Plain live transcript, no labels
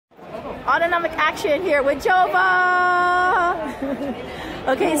autonomic action here with Jova.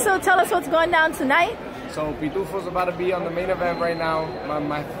 Okay, so tell us what's going down tonight. So Pituffo's about to be on the main event right now.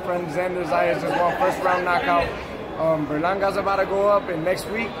 My friend Xander Diaz just won first round knockout. Berlanga's about to go up, and next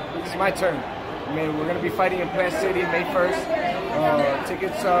week it's my turn. We're going to be fighting in Plant City May 1st.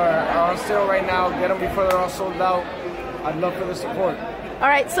 Tickets are on sale right now. Get them before they're all sold out. I'd love for the support. All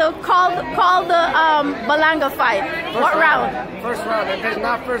right, so call the Berlanga fight. What round? First round. If it's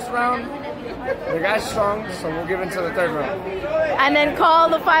not first round, the guy's strong, so we'll give it to the third round. And then call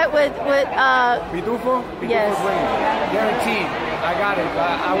the fight with Pitufo? Yes. Winning. Guaranteed. I got it.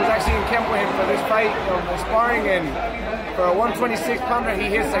 I was actually in camp with him for this fight, sparring, and for a 126-pounder, he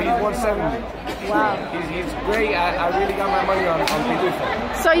hits like he's 170. Wow. He's great. I really got my money on Pitufo.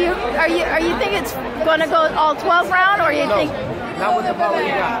 So are you think it's gonna go all 12 round, or you think? Not with the power he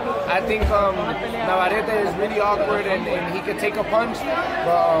got. I think Navarrete is really awkward and he can take a punch,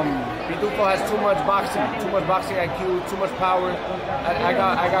 but Pitufo has too much boxing IQ, too much power. I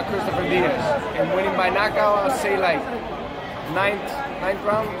got Christopher Diaz. And winning by knockout, I'll say like ninth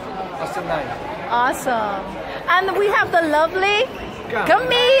round, I'll say 9. Awesome. And we have the lovely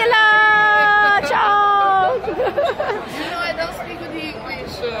Camila. Ciao. I don't speak with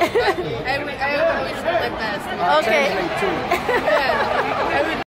English. I always do my best. Okay.